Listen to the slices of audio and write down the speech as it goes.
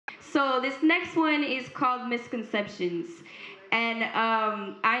So this next one is called Misconceptions. And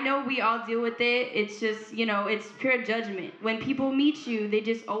I know we all deal with it. It's just, it's pure judgment. When people meet you, they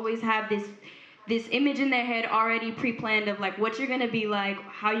just always have this image in their head already pre-planned of like what you're gonna be like,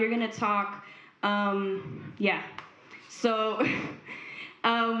 how you're gonna talk. Yeah. So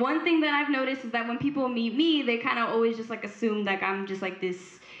one thing that I've noticed is that when people meet me, they kind of always just like assume like I'm just like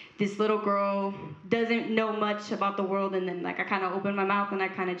this little girl, doesn't know much about the world, and then like I kind of open my mouth and I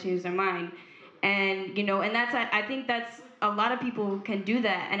kind of change their mind. And and I think that's a lot of people can do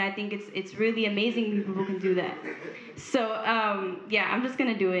that, and I think it's really amazing people can do that. So yeah, I'm just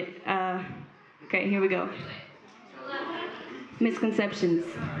gonna do it. Okay, here we go. Misconceptions.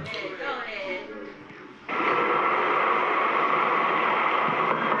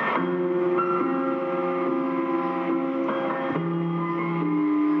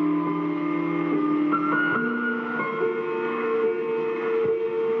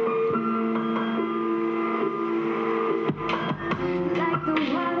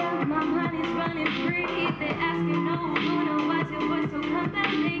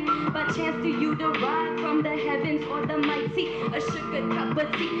 Chance to you derive from the heavens or the mighty, a sugar cup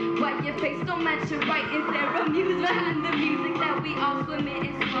of tea. Why your face don't match your right? Is there a muse behind the music that we all swim in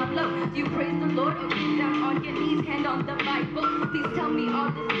and swallow? Do you praise the Lord or get down on your knees, hand on the Bible? Please tell me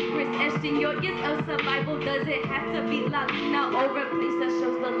all the secrets etched in your years of survival. Does it have to be Latina or a place that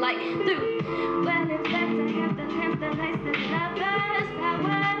shows the light through? Well, in fact, I have the lamp that lights the lovers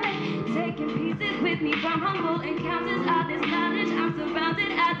power. Taking pieces with me from humble encounters. All this knowledge I'm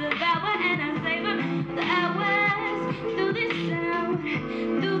surrounded, I devour and I savor the hours through this sound,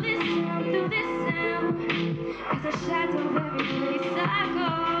 through this sound, through this sound. Cause I shadow every place I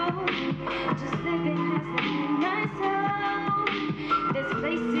go. Just living has the midnight soul. There's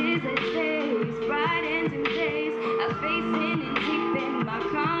places and days, bright and dim days. I face in and deep in my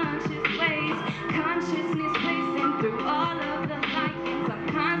conscious ways. Consciousness racing through all of the lions. I'm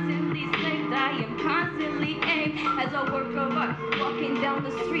constantly slaved, I am constantly aimed as a work of art. Walking down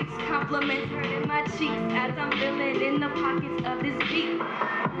the streets, compliments hurting my cheeks as I'm feeling in the pockets of this beat.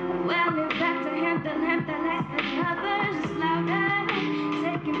 Well, in fact, I am the lamp that lights the covers just louder.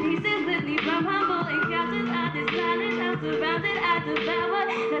 Taking pieces with me from humble encounters. All this knowledge I'm surrounded, I devour.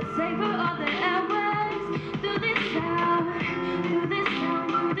 Let's savor all the hours through this sound, through this sound,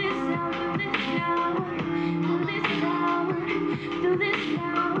 through this sound, through this sound, through this sound, through this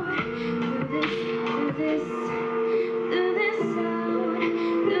sound, through this, through this, through this sound,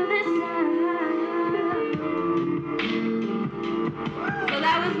 through this sound. So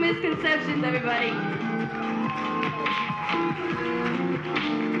that was Misconceptions, everybody.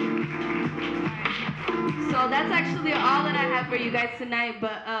 So that's actually all that I have for you guys tonight.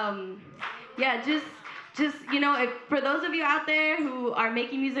 But yeah, just if for those of you out there who are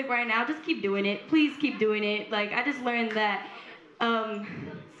making music right now, just keep doing it. Please keep doing it. Like I just learned that.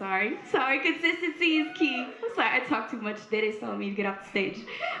 Sorry, consistency is key. I'm sorry, I talk too much. They just told me to get off the stage.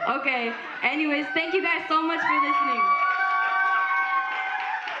 Okay. Anyways, thank you guys so much for listening.